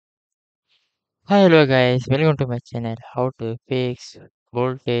Hi, hello guys, welcome to my channel. How to fix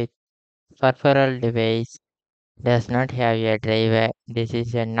voltage peripheral device does not have a driver. This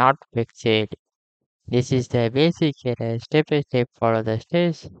is a not fixed. This is the basic error. Step by step follow the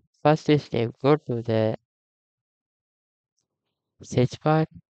steps. First step, go to the search bar,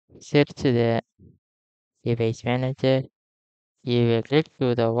 search the device manager. You will click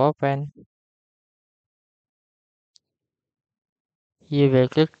to the open. You will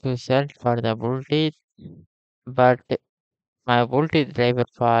click to search for the voltage, but my voltage driver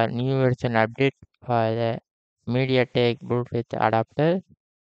for new version update for the MediaTek Bluetooth adapter.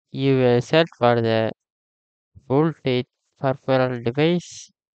 You will search for the voltage peripheral device.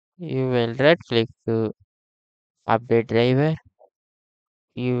 You will right click to update driver.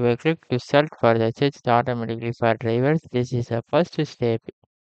 You will click to search for the search automatically for drivers. This is the first step.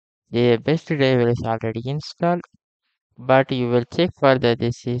 The best driver is already installed, but you will check further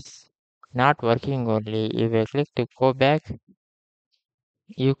this is not working only. You will click to go back.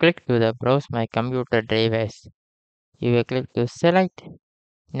 You click to the browse my computer drivers. You will click to select.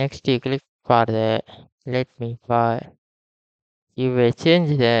 Next you click for the let me for you will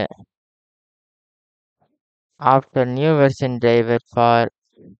change the after new version driver for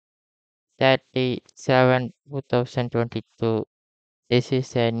 37 2022. This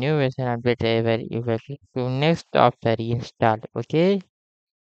is a new version update driver. You will click to next after install. Okay.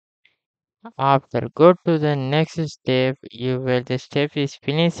 After go to the next step. You will the step is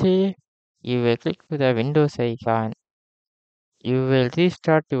finished. You will click to the Windows icon. You will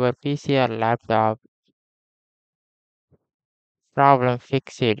restart your PC or laptop. Problem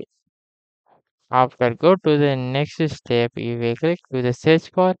fixed. After go to the next step. You will click to the search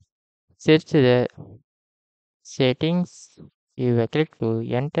bar. Search the settings. You will click to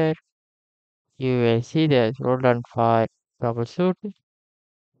enter. You will see the scroll down for troubleshoot.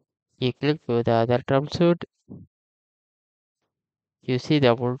 You click to the other troubleshoot. You see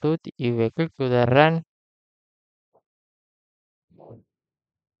the Bluetooth. You will click to the run.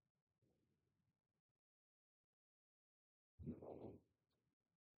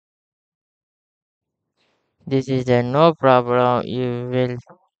 This is the no problem. You will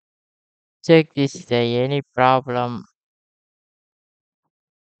check this is the any problem.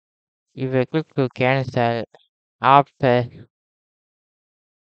 You will click to cancel. After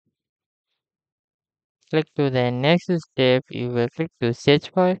click to the next step. You will click to search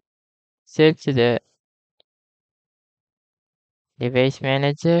for search the device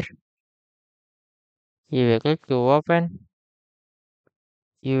manager. You will click to open.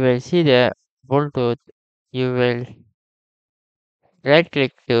 You will see the Bluetooth. You will right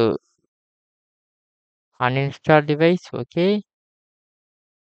click to uninstall device. Okay.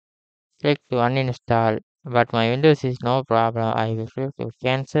 Click to uninstall, but my Windows is no problem. I will click to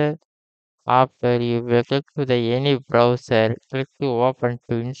cancel. After you will click to the any browser, click to open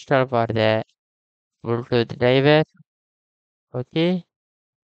to install for the Bluetooth driver. Okay.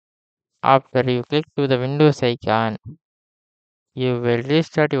 After you click to the Windows icon, you will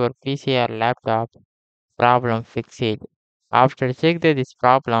restart your PC or laptop. Problem fix it. After check that this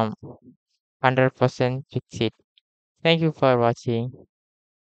problem 100% fix it. Thank you for watching.